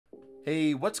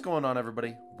Hey, what's going on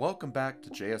everybody? Welcome back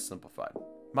to JS Simplified.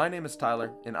 My name is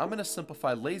Tyler, and I'm going to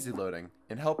simplify lazy loading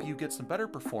and help you get some better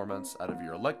performance out of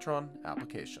your Electron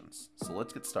applications. So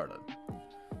let's get started.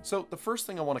 So the first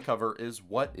thing I want to cover is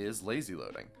what is lazy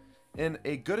loading. And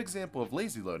a good example of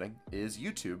lazy loading is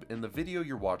YouTube in the video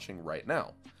you're watching right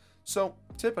now. So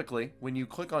typically, when you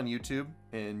click on YouTube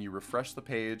and you refresh the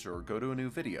page or go to a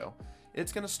new video,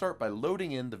 it's going to start by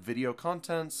loading in the video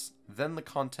contents, then the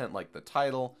content like the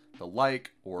title, the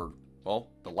like, or, well,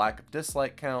 the lack of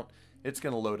dislike count. It's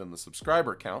going to load in the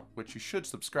subscriber count, which you should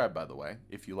subscribe, by the way,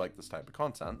 if you like this type of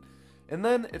content. And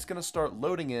then it's going to start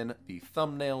loading in the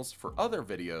thumbnails for other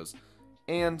videos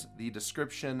and the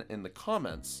description and the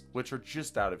comments, which are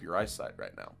just out of your eyesight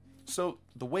right now. So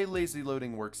the way lazy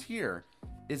loading works here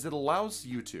is it allows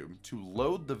YouTube to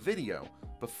load the video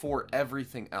before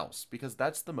everything else, because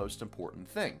that's the most important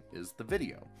thing, is the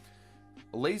video.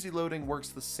 Lazy loading works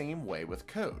the same way with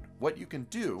code. What you can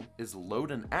do is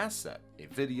load an asset, a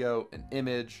video, an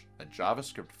image, a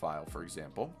JavaScript file, for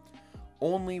example,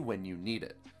 only when you need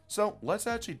it. So let's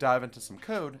actually dive into some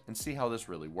code and see how this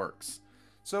really works.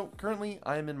 So currently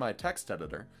I am in my text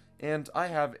editor, and I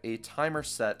have a timer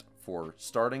set for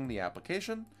starting the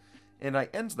application, and I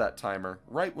end that timer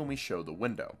right when we show the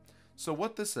window. So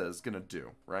what this is going to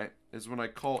do, right, is when I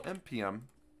call npm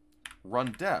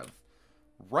run dev,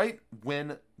 right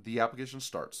when the application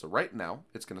starts. So right now,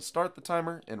 it's going to start the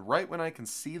timer, and right when I can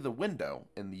see the window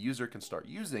and the user can start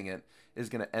using it, is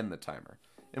going to end the timer.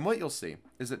 And what you'll see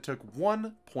is it took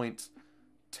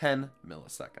 1.10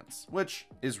 milliseconds, which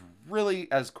is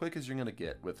really as quick as you're going to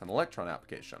get with an Electron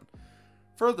application.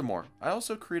 Furthermore, I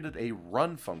also created a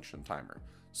run function timer.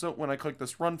 So when I click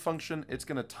this run function, it's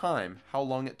going to time how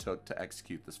long it took to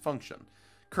execute this function.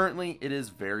 Currently, it is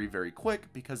very, very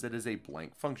quick because it is a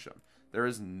blank function. There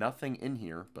is nothing in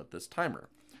here but this timer.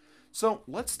 So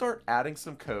let's start adding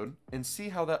some code and see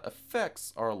how that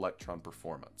affects our Electron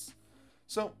performance.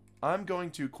 So I'm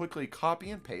going to quickly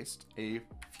copy and paste a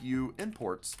few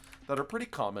imports that are pretty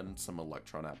common in some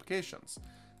Electron applications.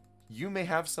 You may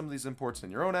have some of these imports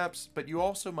in your own apps, but you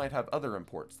also might have other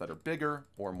imports that are bigger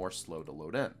or more slow to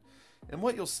load in. And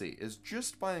what you'll see is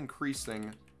just by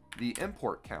increasing the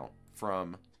import count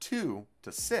from 2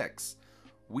 to 6,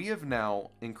 we have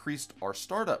now increased our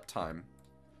startup time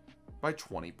by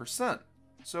 20%.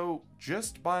 So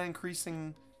just by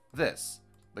increasing this,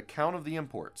 the count of the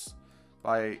imports,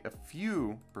 by a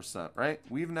few percent, right,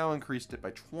 we've now increased it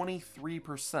by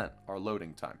 23% our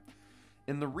loading time.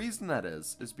 And the reason that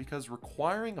is because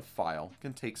requiring a file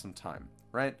can take some time,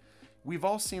 right? We've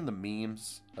all seen the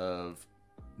memes of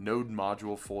node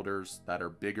module folders that are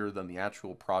bigger than the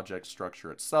actual project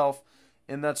structure itself,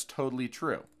 and that's totally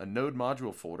true. A node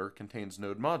module folder contains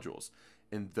node modules,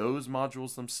 and those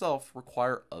modules themselves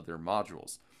require other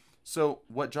modules. So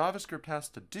what JavaScript has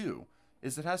to do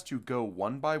is it has to go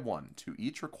one by one to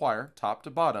each require, top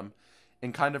to bottom,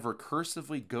 and kind of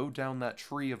recursively go down that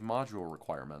tree of module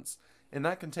requirements. And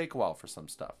that can take a while for some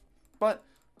stuff. But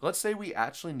let's say we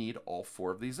actually need all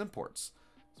 4 of these imports.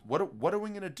 What are we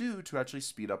going to do to actually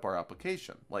speed up our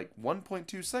application? Like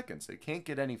 1.2 seconds. It can't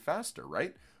get any faster,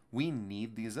 right? We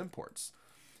need these imports.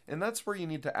 And that's where you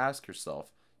need to ask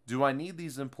yourself, do I need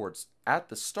these imports at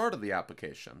the start of the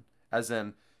application? As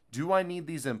in, do I need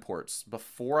these imports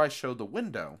before I show the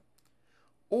window?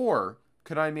 Or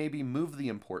could I maybe move the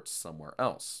imports somewhere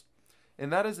else?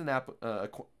 And that is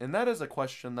a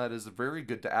question that is very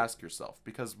good to ask yourself,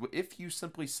 because if you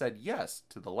simply said yes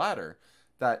to the latter,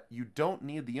 that you don't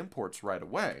need the imports right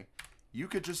away, you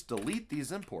could just delete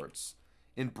these imports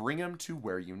and bring them to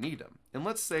where you need them. And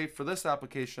let's say for this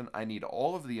application, I need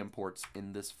all of the imports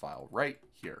in this file right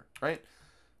here, right?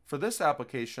 For this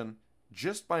application,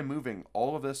 just by moving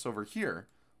all of this over here,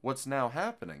 what's now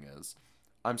happening is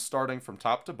I'm starting from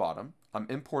top to bottom. I'm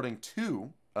importing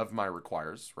 2 of my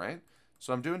requires, right?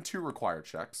 So I'm doing 2 require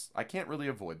checks. I can't really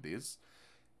avoid these.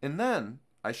 And then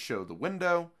I show the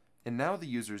window, and now the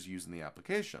user's using the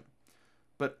application.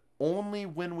 But only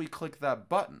when we click that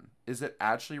button is it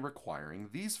actually requiring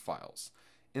these files.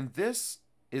 And this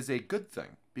is a good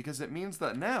thing, because it means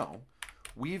that now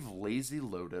we've lazy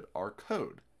loaded our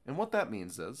code. And what that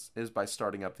means is by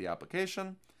starting up the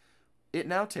application, it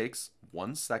now takes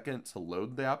 1 second to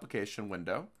load the application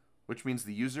window, which means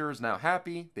the user is now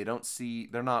happy.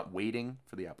 They're not waiting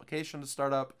for the application to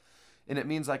start up. And it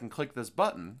means I can click this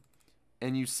button,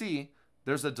 and you see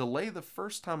there's a delay the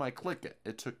first time I click it.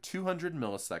 It took 200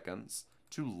 milliseconds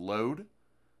to load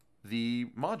the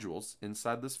modules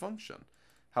inside this function.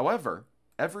 However,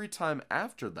 every time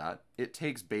after that, it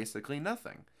takes basically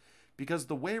nothing, because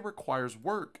the way requires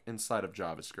work inside of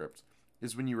JavaScript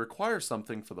is when you require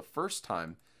something for the first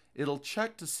time, it'll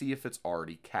check to see if it's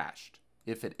already cached.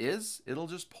 If it is, it'll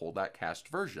just pull that cached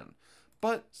version.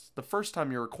 But the first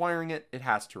time you're requiring it, it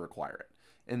has to require it,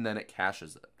 and then it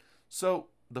caches it. So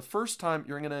the first time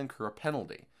you're going to incur a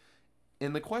penalty.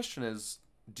 And the question is,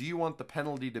 do you want the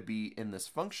penalty to be in this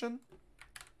function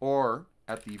or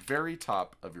at the very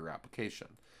top of your application?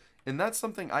 And that's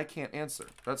something I can't answer.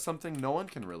 That's something no one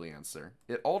can really answer.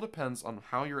 It all depends on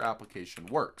how your application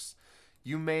works.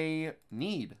 You may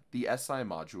need the SI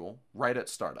module right at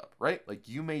startup, right? Like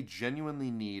you may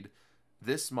genuinely need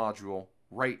this module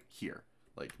right here.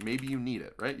 Like maybe you need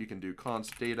it, right? You can do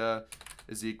const data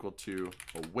is equal to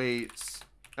awaits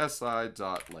si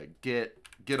dot like get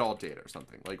all data or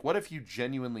something. Like what if you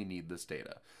genuinely need this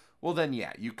data? Well then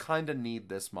yeah, you kind of need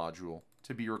this module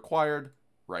to be required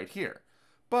right here.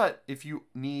 But if you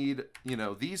need, you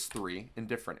know, these three in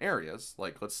different areas,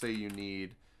 like let's say you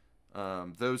need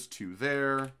those two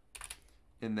there,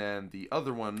 and then the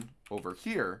other one over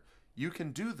here, you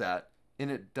can do that and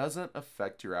it doesn't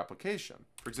affect your application.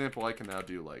 For example, I can now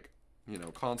do like, you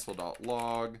know,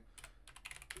 console.log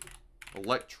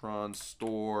electron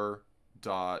store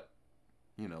dot,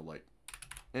 you know, like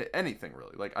anything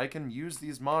really. Like I can use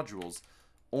these modules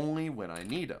only when I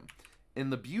need them.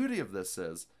 And the beauty of this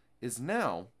is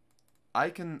now I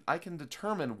can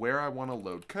determine where I want to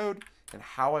load code and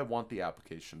how I want the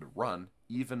application to run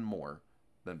even more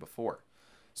than before.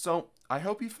 So I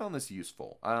hope you found this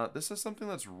useful. This is something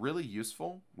that's really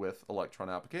useful with Electron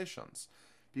applications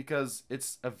because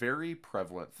it's a very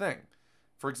prevalent thing.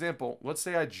 For example, let's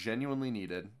say I genuinely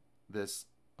needed this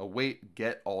await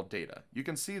get all data. You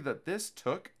can see that this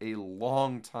took a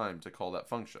long time to call that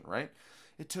function, right?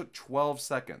 It took 12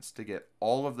 seconds to get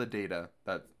all of the data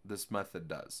that this method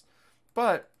does.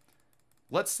 But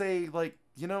let's say like,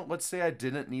 you know, let's say I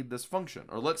didn't need this function,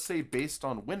 or let's say based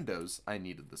on Windows, I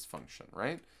needed this function,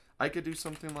 right? I could do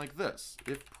something like this.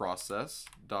 If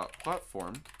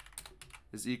process.platform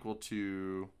is equal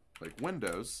to like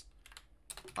Windows,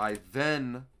 I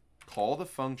then call the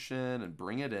function and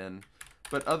bring it in.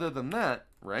 But other than that,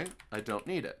 right, I don't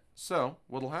need it. So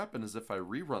what'll happen is if I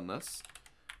rerun this,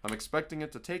 I'm expecting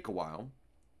it to take a while.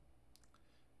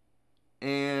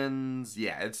 And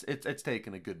yeah, it's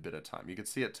taken a good bit of time. You can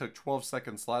see it took 12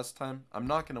 seconds last time. I'm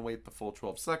not going to wait the full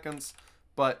 12 seconds,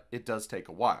 but it does take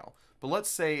a while. But let's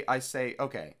say I say,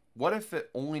 okay, what if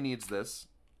it only needs this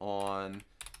on,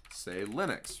 say,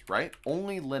 Linux, right?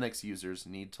 Only Linux users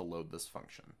need to load this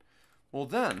function. Well,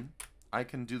 then I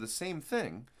can do the same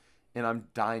thing, and I'm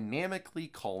dynamically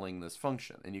calling this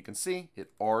function. And you can see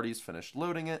it already's finished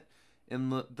loading it,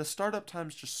 and the startup time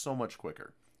is just so much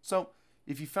quicker. So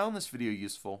if you found this video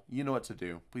useful, you know what to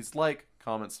do. Please like,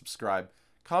 comment, subscribe,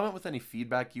 comment with any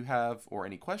feedback you have or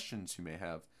any questions you may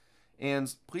have.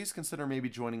 And please consider maybe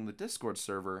joining the Discord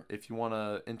server if you want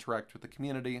to interact with the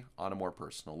community on a more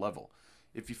personal level.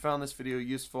 If you found this video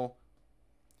useful,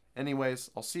 anyways,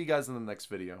 I'll see you guys in the next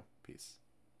video. Peace.